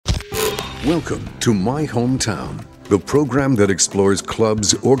Welcome to My Hometown, the program that explores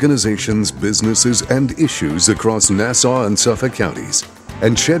clubs, organizations, businesses, and issues across Nassau and Suffolk counties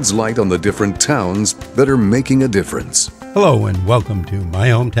and sheds light on the different towns that are making a difference. Hello and welcome to My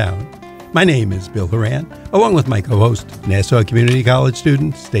Hometown. My name is Bill Horan, along with my co-host, Nassau Community College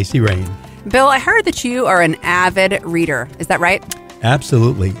student Stacy Rain. Bill, I heard that you are an avid reader. Is that right?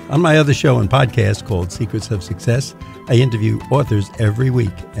 Absolutely. On my other show and podcast called Secrets of Success, I interview authors every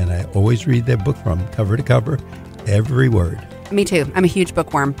week, and I always read their book from cover to cover, every word. Me too. I'm a huge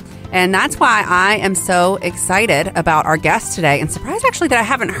bookworm. And that's why I am so excited about our guest today, and surprised actually that I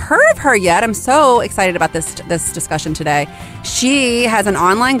haven't heard of her yet. I'm so excited about this discussion today. She has an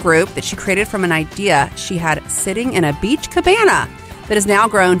online group that she created from an idea she had sitting in a beach cabana that has now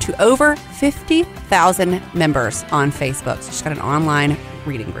grown to over 50,000 members on Facebook. So she's got an online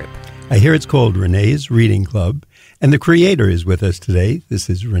reading group. I hear it's called Renee's Reading Club, and the creator is with us today. This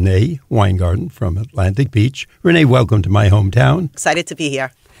is Renee Weingarten from Atlantic Beach. Renee, welcome to My Hometown. Excited to be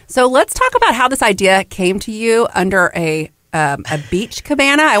here. So let's talk about how this idea came to you under a beach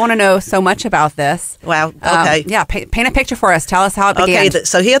cabana. I want to know so much about this. Wow. Okay. Paint a picture for us. Tell us how it began. Okay.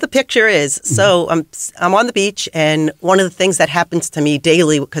 So here the picture is. So I'm on the beach, and one of the things that happens to me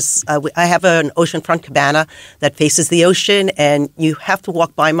daily, because I have an oceanfront cabana that faces the ocean, and you have to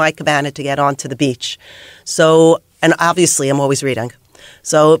walk by my cabana to get onto the beach. So, and obviously I'm always reading.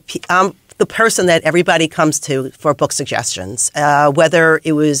 So I'm the person that everybody comes to for book suggestions, whether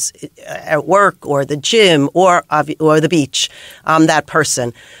it was at work or the gym or the beach. I'm that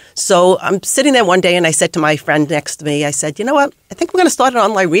person. So I'm sitting there one day, and I said to my friend next to me, I said, you know what? I think we're going to start an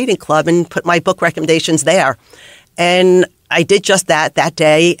online reading club and put my book recommendations there. And I did just that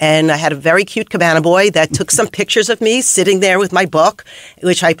day, and I had a very cute cabana boy that took some pictures of me sitting there with my book,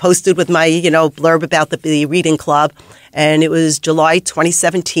 which I posted with my, blurb about the reading club. And it was July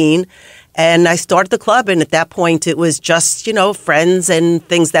 2017. And I started the club, and at that point, it was just, friends and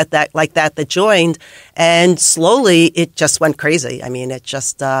things that joined. And slowly, it just went crazy. I mean, it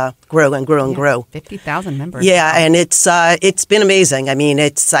just grew and grew and grew. 50,000 members. Yeah, and it's been amazing. I mean,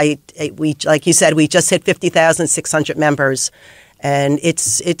 we like you said, we just hit 50,600 members, and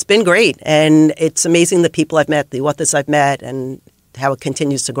it's been great. And it's amazing the people I've met, the authors I've met, and how it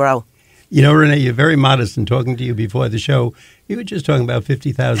continues to grow. You know, Renee, you're very modest in talking to you before the show. You were just talking about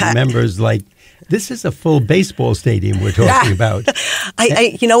 50,000 members. Like, this is a full baseball stadium we're talking about.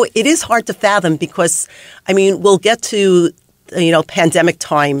 It is hard to fathom because, we'll get to, pandemic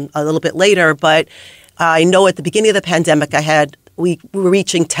time a little bit later. But I know at the beginning of the pandemic, we were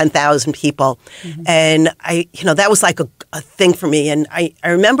reaching 10,000 people. Mm-hmm. And that was like a thing for me. And I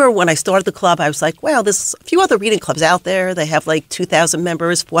remember when I started the club, I was like, wow, there's a few other reading clubs out there. They have like 2,000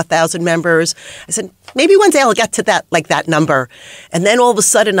 members, 4,000 members. I said, maybe one day I'll get to that number. And then all of a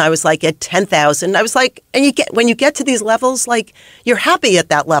sudden I was like at 10,000. I was like, and when you get to these levels, like you're happy at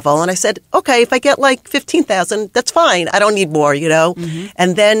that level. And I said, okay, if I get like 15,000, that's fine. I don't need more, Mm-hmm.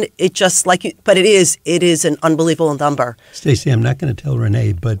 And then it just but it is an unbelievable number. Stacey, I'm not going to tell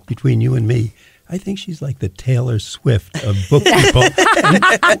Renee, but between you and me, I think she's like the Taylor Swift of book people.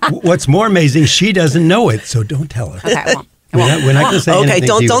 What's more amazing, she doesn't know it, so don't tell her. Okay, we're not going to say anything.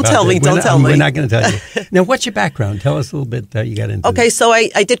 Okay, don't tell me. Don't tell me. We're not going to tell you. Now, what's your background? Tell us a little bit how you got into Okay, this. so I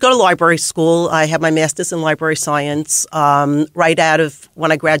did go to library school. I have my master's in library science. Right out of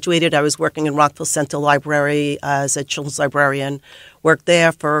when I graduated, I was working in Rockville Central Library as a children's librarian. Worked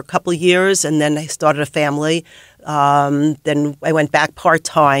there for a couple of years, and then I started a family. Then I went back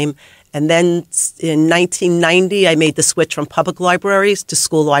part-time. And then in 1990, I made the switch from public libraries to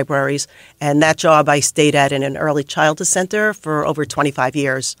school libraries. And that job I stayed at in an early childhood center for over 25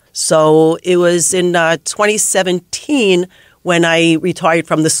 years. So it was in 2017 when I retired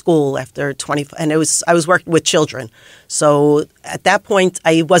from the school after 20, and I was working with children. So at that point,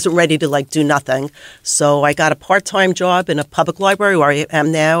 I wasn't ready to do nothing. So I got a part-time job in a public library where I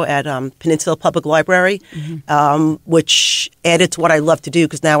am now at Peninsula Public Library, mm-hmm. Which added to what I love to do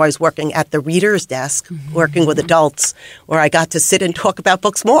because now I was working at the reader's desk, mm-hmm. working with adults, where I got to sit and talk about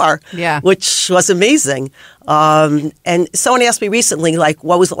books more, which was amazing. And someone asked me recently,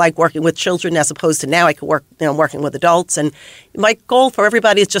 what was it like working with children as opposed to now I could work, working with adults. And my goal for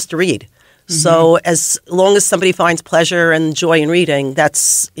everybody is just to read. Mm-hmm. So as long as somebody finds pleasure and joy in reading,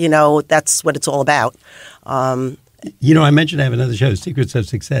 that's what it's all about. I mentioned I have another show, Secrets of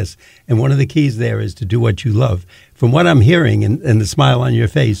Success, and one of the keys there is to do what you love. From what I'm hearing and the smile on your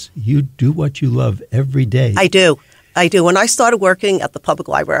face, you do what you love every day. I do. I do. When I started working at the public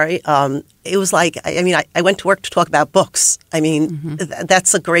library, it was like, I went to work to talk about books. I mean,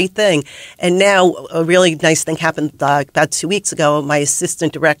 that's a great thing. And now a really nice thing happened about 2 weeks ago. My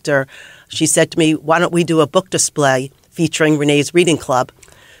assistant director, she said to me, why don't we do a book display featuring Renee's Reading Club?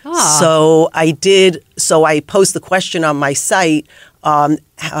 Ah. So I did. So I posed the question on my site,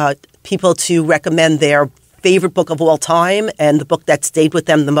 people to recommend their favorite book of all time and the book that stayed with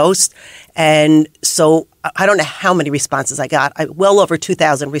them the most. And so I don't know how many responses I got. Well over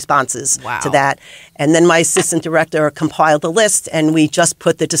 2,000 responses to that. And then my assistant director compiled the list, and we just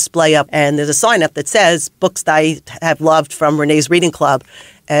put the display up. And there's a sign up that says, books that I have loved from Renee's Reading Club.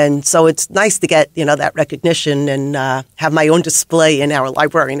 And so it's nice to get, that recognition and have my own display in our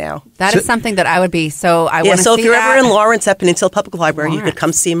library now. That is something that I would be so, I want to see so if you're that. ever in Lawrence at Peninsula Public Library, you could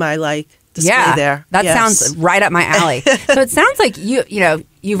come see my, display there. That sounds right up my alley. So it sounds like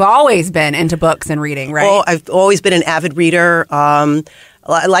you've always been into books and reading, right? Oh, I've always been an avid reader.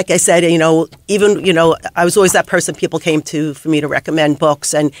 Like I said, even, I was always that person people came to for me to recommend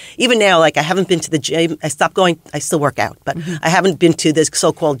books. And even now, I haven't been to the gym. I stopped going. I still work out, but I haven't been to this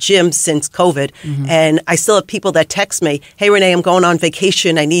so-called gym since COVID. And I still have people that text me, hey, Renee, I'm going on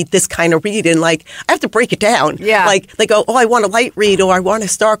vacation. I need this kind of read. And I have to break it down. Yeah. They go, oh, I want a light read, or I want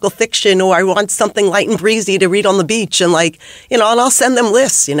historical fiction, or I want something light and breezy to read on the beach. And and I'll send them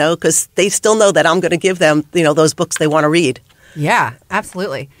lists, because they still know that I'm going to give them, those books they want to read. Yeah,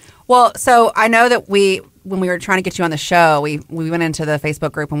 absolutely. Well, so I know that when we were trying to get you on the show, we went into the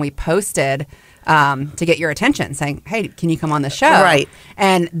Facebook group and we posted to get your attention saying, hey, can you come on the show? Right.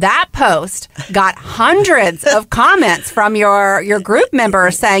 And that post got hundreds of comments from your group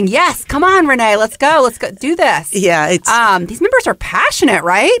members saying, yes, come on, Renee, let's go do this. Yeah. These members are passionate,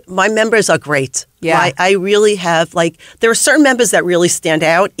 right? My members are great. Yeah. I really have, there are certain members that really stand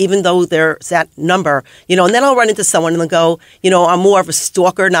out, even though there's that number, and then I'll run into someone and they'll go, I'm more of a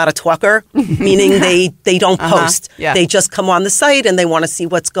stalker, not a talker, meaning they don't post. Yeah. They just come on the site and they want to see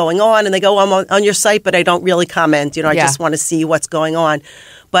what's going on. And they go, I'm on your site, but I don't really comment. I just want to see what's going on.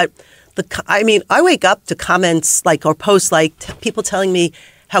 But I wake up to comments or posts people telling me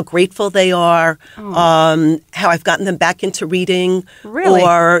how grateful they are, how I've gotten them back into reading. Really?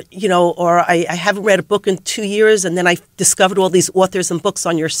 Or I haven't read a book in 2 years, and then I discovered all these authors and books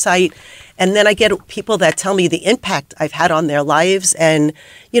on your site. And then I get people that tell me the impact I've had on their lives. And,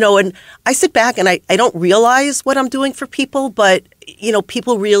 and I sit back and I don't realize what I'm doing for people, but,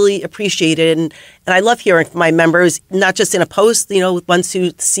 people really appreciate it. And I love hearing from my members, not just in a post, ones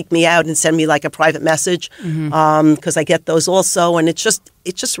who seek me out and send me a private message, because I get those also. And it's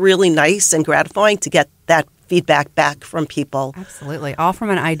just really nice and gratifying to get that feedback back from people. Absolutely. All from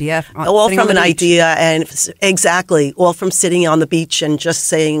an idea. All from an idea, and exactly, all from sitting on the beach and just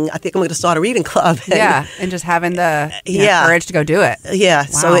saying, I think I'm going to start a reading club. And just having the courage to go do it. Yeah, wow.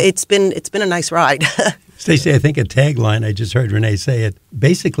 So it's been a nice ride. Stacey, I think a tagline, I just heard Renee say it,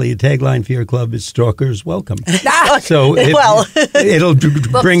 basically a tagline for your club is stalkers welcome. So it'll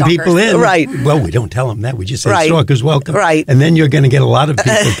bring people in. Right. Well, we don't tell them that. We just say right. Stalkers welcome. Right. And then you're going to get a lot of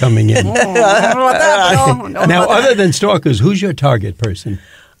people coming in. Now, other than stalkers, who's your target person?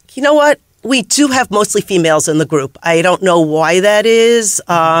 You know what? We do have mostly females in the group. I don't know why that is.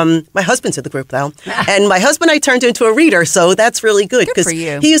 My husband's in the group, though. And my husband I turned into a reader, so that's really good. Good for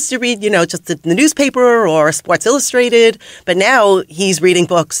you. He used to read, just the newspaper or Sports Illustrated. But now he's reading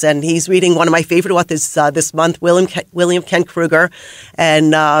books, and he's reading one of my favorite authors this month, William Kent Kruger.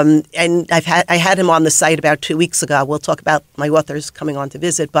 And I had him on the site about 2 weeks ago. We'll talk about my authors coming on to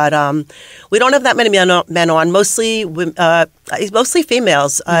visit. But we don't have that many men on, mostly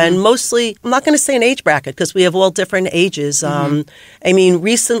females, and mostly, I'm not going to say an age bracket because we have all different ages.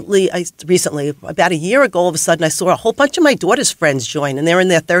 Recently, about a year ago, all of a sudden I saw a whole bunch of my daughter's friends join, and they're in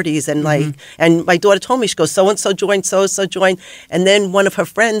their 30s. And and my daughter told me, she goes, so-and-so joined, so-and-so joined. And then one of her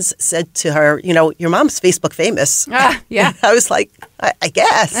friends said to her, your mom's Facebook famous. Yeah. I was like, I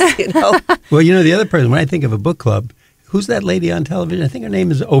guess, Well, the other person, when I think of a book club, who's that lady on television? I think her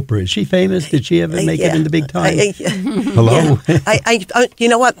name is Oprah. Is she famous? Did she ever make it in the big time? Hello? Yeah. You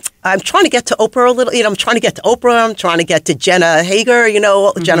know what? I'm trying to get to Oprah a little. I'm trying to get to Oprah. I'm trying to get to Jenna Hager,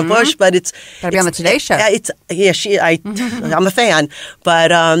 Jenna Bush. But gotta be on the Today Show. I'm a fan.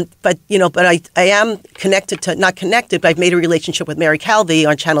 But I am connected to, not connected, but I've made a relationship with Mary Calvi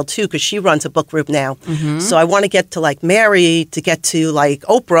on Channel 2 because she runs a book group now. So I want to get to Mary to get to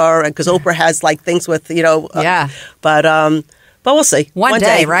Oprah, because Oprah has things with But we'll see. One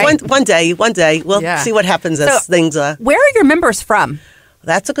day, right? One day. We'll see what happens as things. Where are your members from?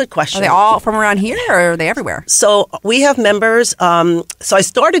 That's a good question. Are they all from around here, or are they everywhere? So we have members. So I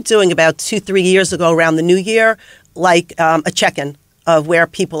started doing about 2-3 years ago around the New Year. like a check-in of where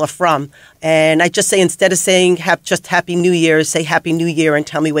people are from. And I just say, instead of saying just Happy New Year, say Happy New Year and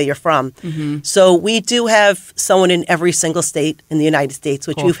tell me where you're from. So we do have someone in every single state in the United States,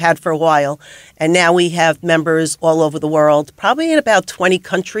 which we've had for a while. And now we have members all over the world, probably in about 20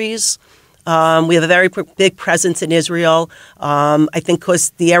 countries. We have a very big presence in Israel. I think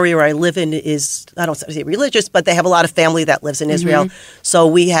because the area where I live in is, I don't say religious, but they have a lot of family that lives in Israel. So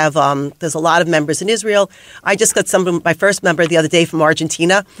we have, there's a lot of members in Israel. I just got my first member the other day from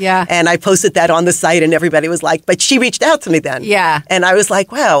Argentina. Yeah. And I posted that on the site and everybody was like, but she reached out to me then. Yeah. And I was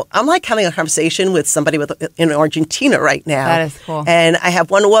like, wow, I'm like having a conversation with somebody in Argentina right now. That is cool. And I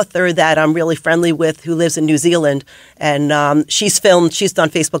have one author that I'm really friendly with who lives in New Zealand. And she's done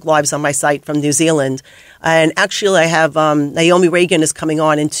Facebook Lives on my site from New Zealand. And actually, I have Naomi Reagan is coming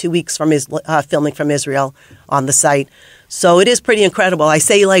on in 2 weeks from filming from Israel on the site. So it is pretty incredible. I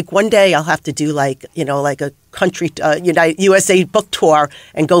say, like, one day I'll have to do, like, like a country, USA book tour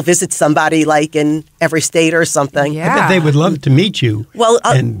and go visit somebody, like, in every state or something. Yeah. I bet they would love to meet you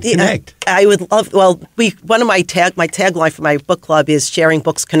and connect. I would love, one of my tagline for my book club is sharing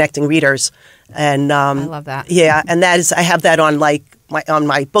books, connecting readers. And I love that. Yeah, and that is, I have that on, like, on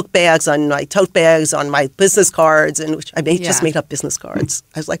my book bags, on my tote bags, on my business cards, and which I just made up business cards.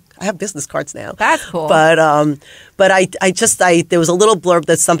 I was like, I have business cards now. That's cool. But there was a little blurb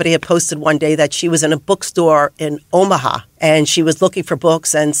that somebody had posted one day that she was in a bookstore in Omaha and she was looking for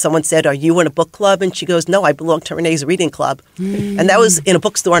books, and someone said, "Are you in a book club?" And she goes, "No, I belong to Renee's reading club." And that was in a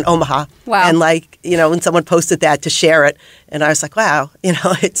bookstore in Omaha. Wow. And when someone posted that to share it, and I was like, wow,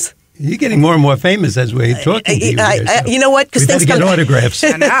 it's. You're getting more and more famous as we're talking to you. You know what? Because things get autographs.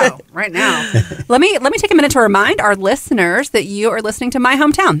 I know, right now. Let me take a minute to remind our listeners that you are listening to My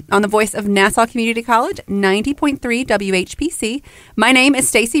Hometown on the voice of Nassau Community College, 90.3 WHPC. My name is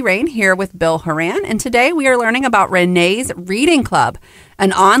Stacey Rain, here with Bill Horan, and today we are learning about Renee's Reading Club,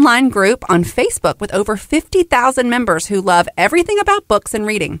 an online group on Facebook with over 50,000 members who love everything about books and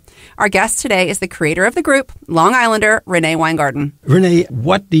reading. Our guest today is the creator of the group, Long Islander Renee Weingarten. Renee,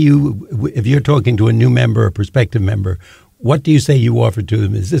 what do you, if you're talking to a new member, a prospective member, what do you say you offer to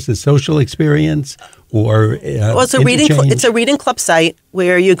them? Is this a social experience or it's a reading club site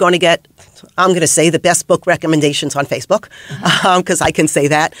where you're going to get, I'm going to say, the best book recommendations on Facebook, because I can say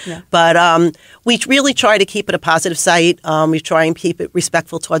that. Yeah. But we really try to keep it a positive site. We try and keep it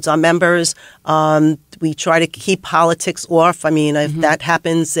respectful towards our members. We try to keep politics off. I mean, if that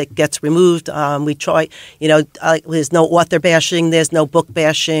happens, it gets removed. We try, there's no author bashing. There's no book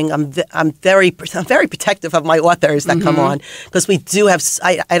bashing. I'm very protective of my authors that come on, because we do have,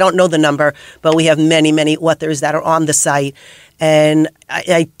 I don't know the number, but we have many authors that are on the site. And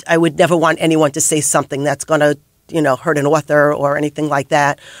I would never want anyone to say something that's going to, hurt an author or anything like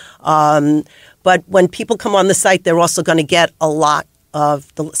that. But when people come on the site, they're also going to get a lot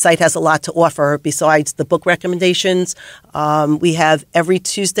of, the site has a lot to offer besides the book recommendations. We have every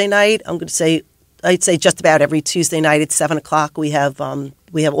Tuesday night, I'd say just about every Tuesday night at 7 o'clock, we have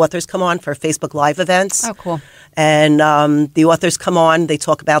authors come on for Facebook Live events. Oh, cool. And the authors come on, they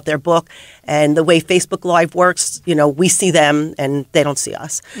talk about their book. And the way Facebook Live works, we see them and they don't see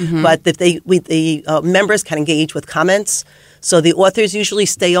us. But if the members can engage with comments. So the authors usually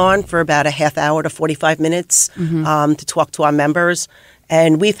stay on for about a half hour to 45 minutes to talk to our members.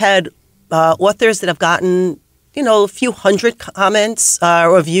 And we've had authors that have gotten a few hundred comments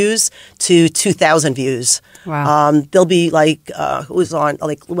or views to 2,000 views. Wow. They'll be who's on,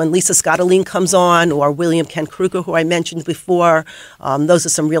 like when Lisa Scottaline comes on, or William Ken Kruger, who I mentioned before. Those are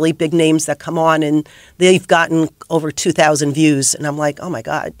some really big names that come on, and they've gotten over 2,000 views. And I'm like, oh my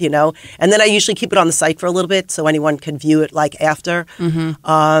God, And then I usually keep it on the site for a little bit so anyone can view it after.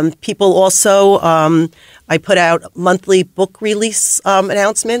 People also, I put out monthly book release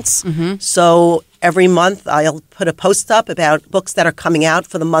announcements. So every month, I'll put a post up about books that are coming out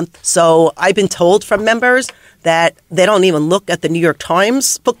for the month. So I've been told from members that they don't even look at the New York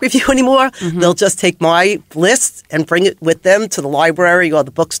Times book review anymore. They'll just take my list and bring it with them to the library or the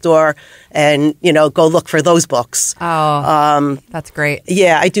bookstore and, go look for those books. Oh, that's great.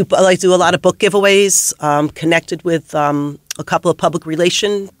 Yeah, I do a lot of book giveaways, connected with a couple of public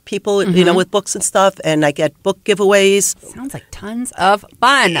relation people, with books and stuff, and I get book giveaways. Sounds like tons of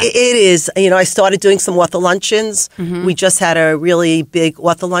fun. It is. I started doing some author luncheons. We just had a really big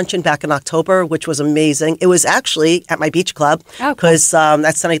author luncheon back in October, which was amazing. It was actually at my beach club, because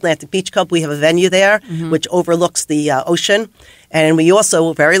that's Sunny Atlantic Beach Club. We have a venue there, which overlooks the ocean. And we also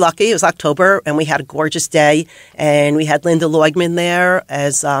were very lucky. It was October, and we had a gorgeous day. And we had Linda Leugman there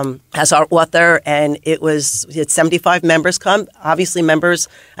as our author. And we had 75 members come. Obviously, members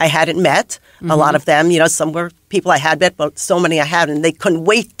I hadn't met. A lot of them, some were people I had met, but so many I hadn't. And they couldn't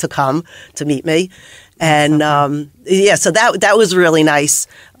wait to come to meet me. And so that was really nice.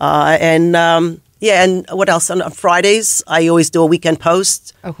 And what else? On Fridays, I always do a weekend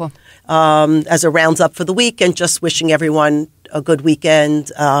post. Oh, cool. As a rounds up for the week, and just wishing everyone a good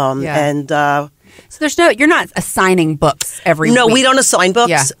weekend. So you're not assigning books every week. No, we don't assign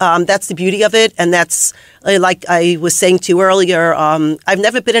books. Yeah. That's the beauty of it. And that's, like I was saying to you earlier, I've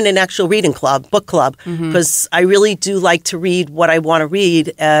never been in an actual reading club, book club, because I really do like to read what I want to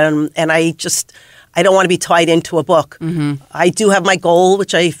read. And I don't want to be tied into a book. I do have my goal,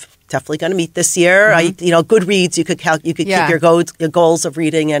 which I'm definitely going to meet this year. Goodreads, you could keep your goals of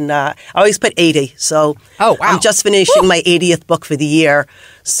reading, and I always put 80. So I'm just finishing my 80th book for the year.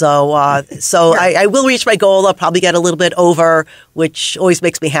 So I will reach my goal. I'll probably get a little bit over, which always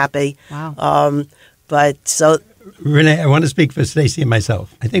makes me happy. Wow. Renee, I want to speak for Stacy and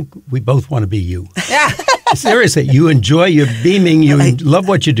myself. I think we both want to be you. Yeah. Seriously, you're beaming, love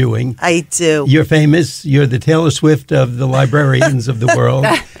what you're doing. I do. You're famous. You're the Taylor Swift of the librarians of the world.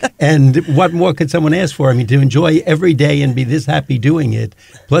 And what more could someone ask for? I mean, to enjoy every day and be this happy doing it,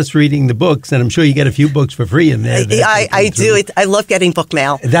 plus reading the books. And I'm sure you get a few books for free in there. I do. I love getting book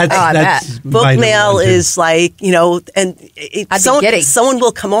mail. That's book mail is like, someone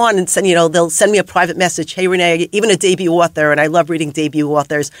will come on and send, they'll send me a private message. Hey, Renee, even a debut author, and I love reading debut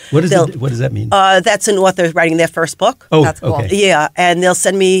authors. What does that mean? That's an author writing their first book. Oh, that's cool. Okay. Yeah, and they'll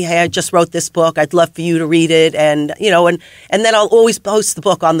send me, hey, I just wrote this book. I'd love for you to read it, and then I'll always post the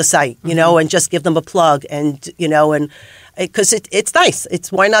book on the site, and just give them a plug, and because it's nice.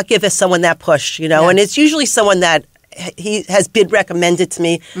 It's why not give someone that push, and it's usually someone that he has been recommended to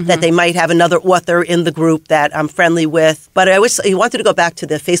me that they might have another author in the group that I'm friendly with. But I wanted to go back to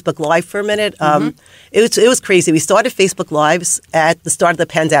the Facebook Live for a minute. It was crazy. We started Facebook Lives at the start of the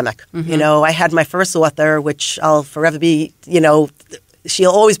pandemic. I had my first author, which I'll forever be,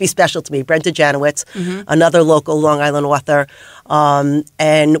 she'll always be special to me, Brenda Janowitz, another local Long Island author.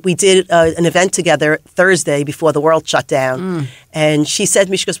 And we did an event together Thursday before the world shut down. And she said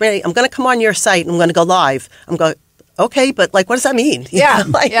to me, she goes, Renee, I'm going to come on your site and I'm going to go live. I'm going, okay, but what does that mean?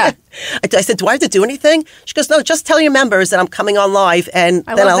 I said, do I have to do anything? She goes, no, just tell your members that I'm coming on live. And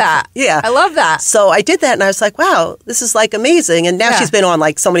I love that. Yeah. I love that. So I did that and I was like, wow, this is amazing. And now she's been on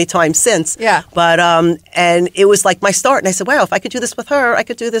so many times since. Yeah. But, and it was my start. And I said, wow, if I could do this with her, I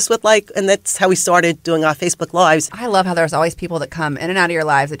could do this with and that's how we started doing our Facebook Lives. I love how there's always people that come in and out of your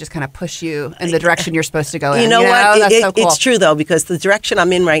lives that just kind of push you in the direction you're supposed to go in. You know what? That's so cool. It's true though, because the direction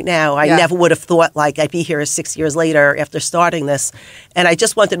I'm in right now, I never would have thought I'd be here 6 years later after starting this. And I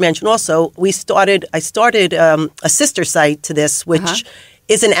just wanted to mention also, I started a sister site to this, which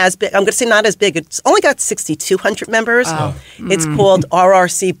isn't as big. I'm going to say not as big. It's only got 6,200 members. It's called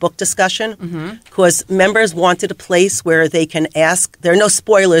RRC Book Discussion because members wanted a place where they can ask. There are no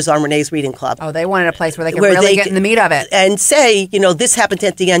spoilers on Renee's Reading Club. Oh, they wanted a place where they can really get in the meat of it. And say, this happened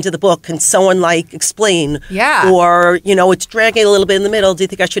at the end of the book. Can someone explain? Yeah. Or, it's dragging a little bit in the middle. Do you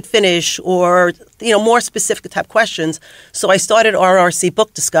think I should finish? Or, more specific type questions. So I started RRC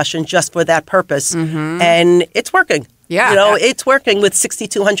Book Discussion just for that purpose. And it's working. Yeah. It's working with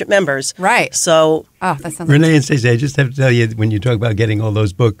 6,200 members. Right. So. Oh, that sounds Renee and Stacey, I just have to tell you, when you talk about getting all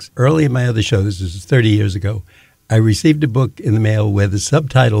those books, early in my other show, this was 30 years ago, I received a book in the mail where the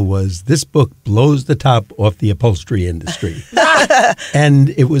subtitle was, "This book blows the top off the upholstery industry."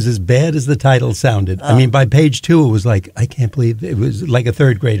 And it was as bad as the title sounded. I mean, by page 2, it was I can't believe it was like a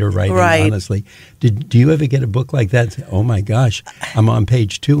third grader writing, honestly. Do you ever get a book like that? Oh, my gosh, I'm on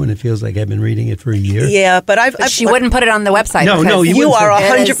page 2 and it feels like I've been reading it for a year. Yeah, but she wouldn't put it on the website. No, you are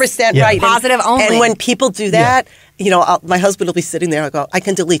 100% right. Positive only. And when people do that, my husband will be sitting there and I go, I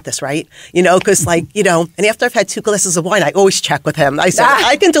can delete this, right? Because and after I've had 2 glasses of wine, I always check with him. I say,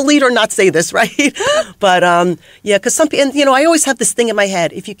 I can delete or not say this, right? But, because some people, and, I always have this thing in my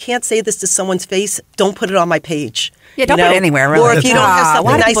head. If you can't say this to someone's face, don't put it on my page. Yeah, don't put it anywhere, really. Or if you don't have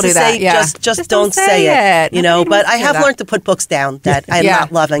something nice to say, just don't say it. But I have learned to put books down that I'm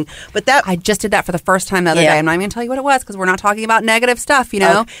not loving. But I just did that for the first time the other day. I'm not even going to tell you what it was because we're not talking about negative stuff,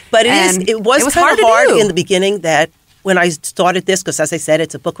 But it was kind of hard in the beginning that when I started this, because as I said,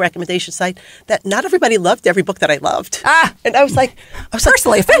 it's a book recommendation site, that not everybody loved every book that I loved. And I was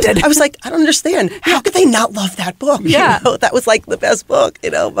personally offended. I was like, I don't understand. How could they not love that book? Yeah. That was the best book,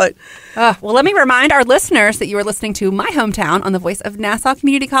 but. Well, let me remind our listeners that you are listening to My Hometown on the voice of Nassau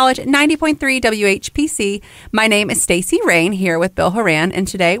Community College, 90.3 WHPC. My name is Stacey Rain, here with Bill Horan, and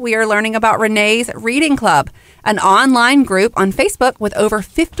today we are learning about Renee's Reading Club, an online group on Facebook with over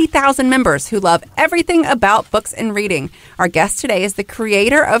 50,000 members who love everything about books and reading. Our guest today is the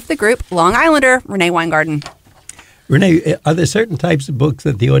creator of the group, Long Islander, Renee Weingarten. Renee, are there certain types of books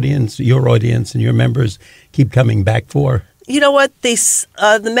that your audience and your members keep coming back for? You know what?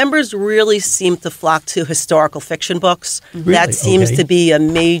 The members really seem to flock to historical fiction books. Really? That seems to be a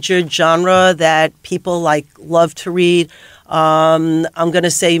major genre that people love to read. I'm going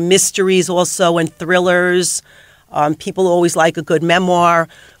to say mysteries also and thrillers. People always like a good memoir.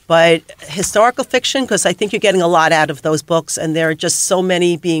 But historical fiction, because I think you're getting a lot out of those books, and there are just so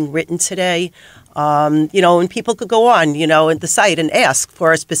many being written today. And people could go on, at the site and ask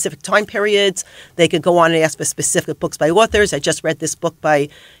for specific time periods. They could go on and ask for specific books by authors. I just read this book by,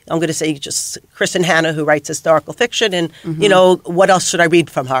 I'm going to say just Chris and Hannah, who writes historical fiction. And, what else should I read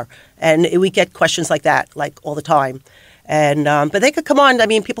from her? And we get questions like that, all the time. And but they could come on. I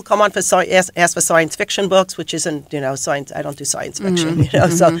mean, people come on for ask for science fiction books, which isn't science. I don't do science fiction,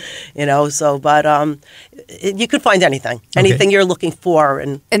 But you could find anything you're looking for,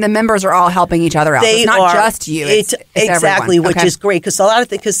 and the members are all helping each other out. It's not just you. It's exactly, everyone. Which is great because a lot of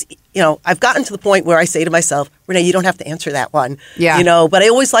things. I've gotten to the point where I say to myself, Renee, you don't have to answer that one. Yeah. But I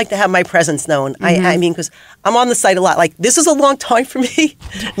always like to have my presence known. I mean, because I'm on the site a lot. This is a long time for me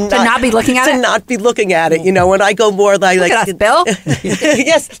to not be looking at it. To not be looking at it. When I go more like look at us, Bill.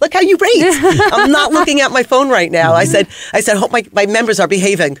 Yes, look how you rate. I'm not looking at my phone right now. I said, hope my members are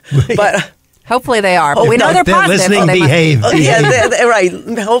behaving, but. Hopefully they are, but we know they're positive. Listening, behave. Yeah, they're right.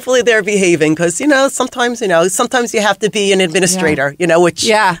 Hopefully they're behaving because sometimes you have to be an administrator. Which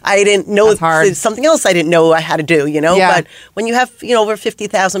I didn't know. That's hard. Something else I didn't know I had to do. Yeah. But when you have over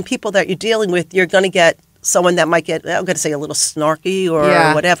 50,000 people that you're dealing with, you're going to get someone that might get, I'm going to say, a little snarky or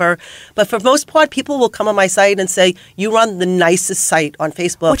whatever. But for the most part, people will come on my site and say, you run the nicest site on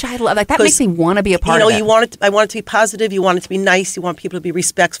Facebook. Which I love. That makes me want to be a part of it. I want it to be positive. You want it to be nice. You want people to be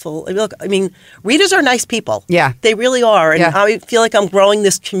respectful. Look, I mean, readers are nice people. Yeah. They really are. And I feel like I'm growing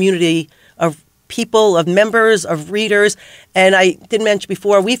this community of people, of members, of readers. And I did mention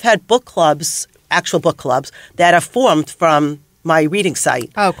before, we've had book clubs, actual book clubs, that are formed from my reading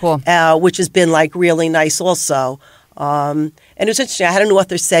site. Oh, cool. Which has been really nice also. And it was interesting. I had an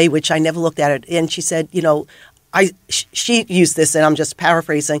author say, which I never looked at it, and she said, she used this, and I'm just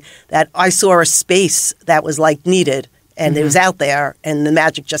paraphrasing, that I saw a space that was needed, and it was out there, and the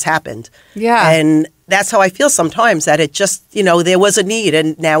magic just happened. Yeah. And that's how I feel sometimes, that it just, there was a need,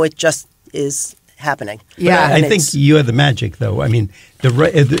 and now it just is happening. Yeah, I think you're the magic, though. I mean,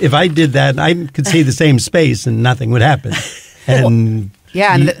 if I did that, I could see the same space, and nothing would happen. And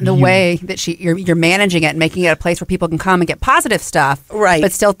the way that you're managing it and making it a place where people can come and get positive stuff, right?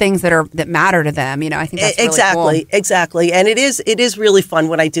 But still things that matter to them. I think that's really cool. Exactly. And it is really fun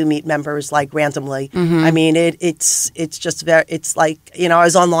when I do meet members randomly. I mean, it's just very. It's I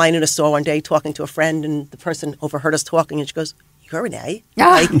was online in a store one day talking to a friend, and the person overheard us talking, and she goes, "You're Renee?"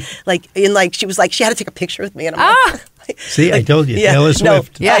 She was she had to take a picture with me, and I'm like. See, I told you, Taylor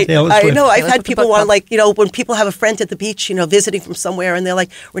Swift. Taylor I Swift. know. I've had people want when people have a friend at the beach, visiting from somewhere, and they're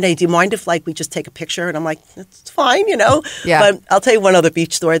like, Renee, do you mind if we just take a picture? And I'm like, it's fine, Yeah. But I'll tell you one other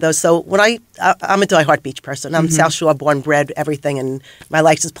beach story though. So when I'm a diehard beach person. I'm South Shore born, bred, everything, and my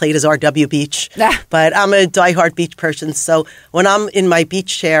license plate is RW Beach. But I'm a diehard beach person. So when I'm in my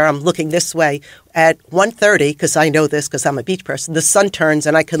beach chair, I'm looking this way. At 1:30, because I know this because I'm a beach person, the sun turns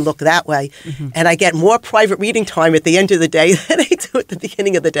and I can look that way. And I get more private reading time at the end of the day than I do at the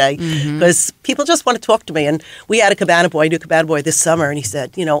beginning of the day because people just want to talk to me. And we had a Cabana Boy, this summer, and he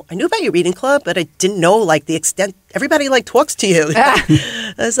said, I knew about your reading club, but I didn't know the extent. Everybody talks to you.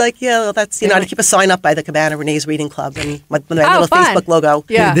 I was like, that's, I keep a sign up by the Cabana, Renee's Reading Club, and my little Facebook logo.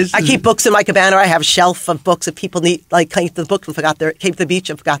 Yeah. I keep books in my Cabana. I have a shelf of books if people need, came to the beach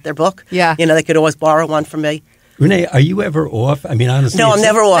and forgot their book. Yeah. They could always borrow one from me. Renee, are you ever off? I mean, honestly. No, I'm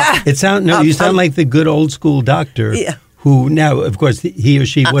never off. You sound like the good old school doctor. Yeah. Who now, of course, he or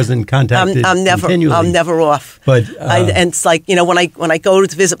she wasn't contacted continually. I'm never off. But and it's when I go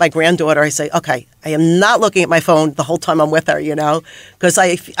to visit my granddaughter, I say, okay, I am not looking at my phone the whole time I'm with her, because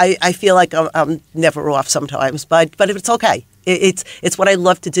I feel like I'm never off sometimes. But it's okay. It's what I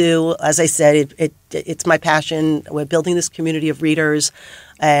love to do. As I said, it's my passion. We're building this community of readers,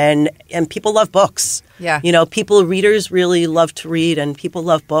 and people love books. Yeah. Readers really love to read, and people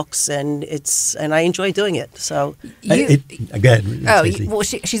love books, and I enjoy doing it. So go ahead. Well,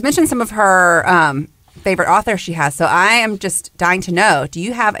 she's mentioned some of her favorite authors she has. So I am just dying to know, do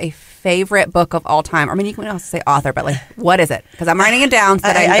you have a favorite book of all time? I mean, you can also say author, but what is it? Because I'm writing it down so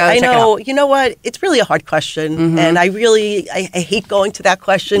that I can go check it out. You know what? It's really a hard question, and I hate going to that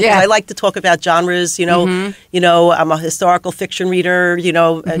question because I like to talk about genres. I'm a historical fiction reader,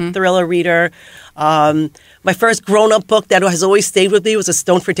 a thriller reader. My first grown-up book that has always stayed with me was A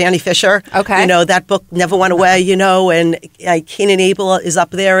Stone for Danny Fisher. Okay. That book never went away, and Cain and Abel is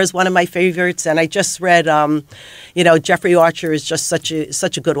up there as one of my favorites. And I just read, Jeffrey Archer is just such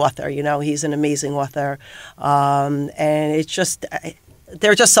a good author. He's an amazing author. And it's just... There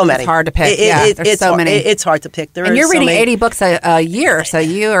are just so many. It's hard to pick. There's so many. It's hard to pick. And you're reading 80 books a year, so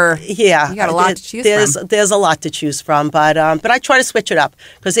you got a lot to choose from. There's a lot to choose from, but I try to switch it up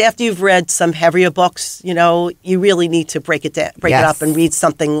because after you've read some heavier books, you really need to break it up and read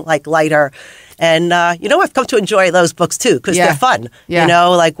something like lighter. And, I've come to enjoy those books, too, because they're fun.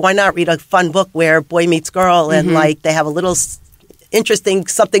 Yeah. Why not read a fun book where boy meets girl and, they have a little interesting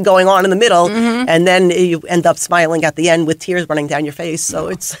something going on in the middle, and then you end up smiling at the end with tears running down your face. So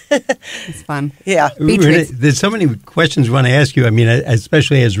it's fun. Yeah. Renee, there's so many questions I want to ask you. I mean,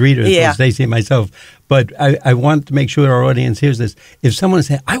 especially as readers, Stacey and myself. But I want to make sure our audience hears this. If someone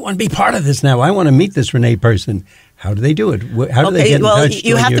says, I want to be part of this now, I want to meet this Renee person, how do they do it? How do they get in touch?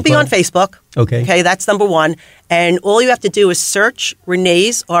 You have to be on Facebook. Okay. Okay, that's number one. And all you have to do is search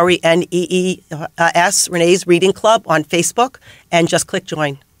Renee's, RENEES, Renee's Reading Club on Facebook, and just click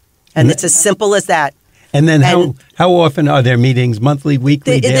join. And it's as simple as that. And then how often are there meetings? Monthly,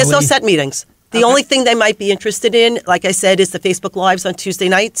 weekly, daily? There's no set meetings. The only thing they might be interested in, like I said, is the Facebook Lives on Tuesday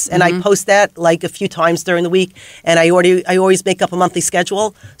nights, and I post that a few times during the week. And I always make up a monthly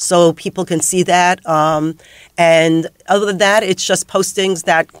schedule so people can see that. And other than that, it's just postings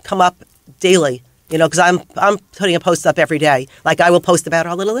that come up daily. Because I'm putting a post up every day. I will post about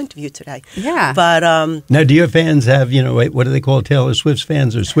our little interview today. Yeah. But now, do your fans have what do they call Taylor Swift's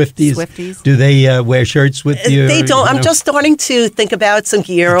fans or Swifties? Swifties. Do they wear shirts with you? They don't. I'm just starting to think about some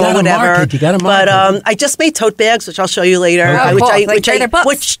gear or whatever. You got to market. But I just made tote bags, which I'll show you later. Okay.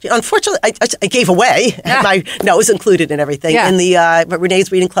 Which unfortunately I gave away. Yeah. It was included in everything in the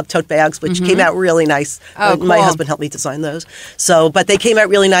Renee's Reading Club tote bags, which came out really nice. Oh, cool. My husband helped me design those. But they came out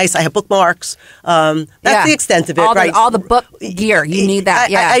really nice. I have bookmarks. That's the extent of it, right? All the book gear, you need that.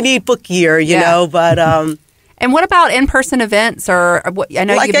 I need book gear, but. And what about in-person events? Or I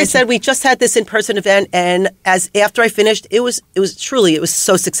know, like I said, we just had this in-person event, and after I finished, it was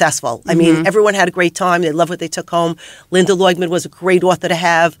so successful. I mean, everyone had a great time. They loved what they took home. Linda Leugman was a great author to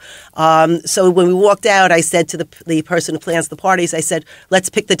have. So when we walked out, I said to the person who plans the parties, I said, let's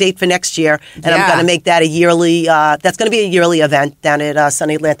pick the date for next year, and I'm going to make that a yearly. That's going to be a yearly event down at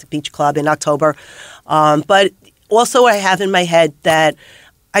Sunny Atlantic Beach Club in October. But also, I have in my head that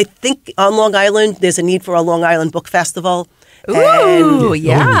I think on Long Island, there's a need for a Long Island Book Festival. Ooh,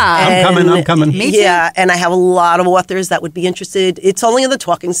 I'm coming. Me too. Yeah, and I have a lot of authors that would be interested. It's only in the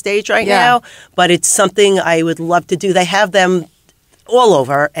talking stage right now, but it's something I would love to do. They have them all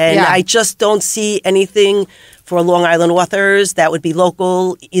over, and I just don't see anything for Long Island authors that would be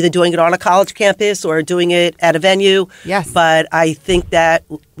local, either doing it on a college campus or doing it at a venue. Yes. But I think that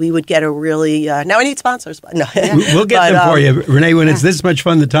we would get a really... now I need sponsors. But no. We'll get them for you. Renee, when it's this much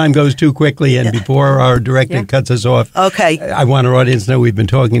fun, the time goes too quickly. And before our director cuts us off, I want our audience to know we've been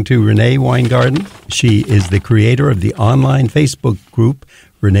talking to Renee Weingarten. She is the creator of the online Facebook group,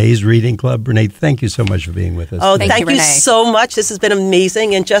 Renee's Reading Club. Renee, thank you so much for being with us. Oh, thank you so much. This has been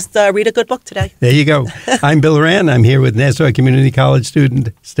amazing. And just read a good book today. There you go. I'm Bill Rand. I'm here with Nassau Community College student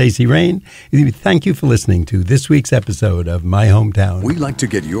Stacey Rain. Thank you for listening to this week's episode of My Hometown. We'd like to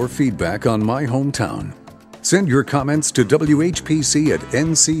get your feedback on My Hometown. Send your comments to WHPC at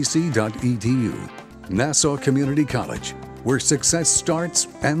ncc.edu. Nassau Community College, where success starts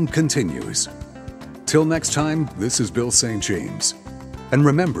and continues. Till next time, this is Bill St. James. And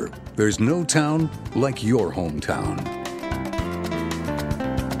remember, there's no town like your hometown.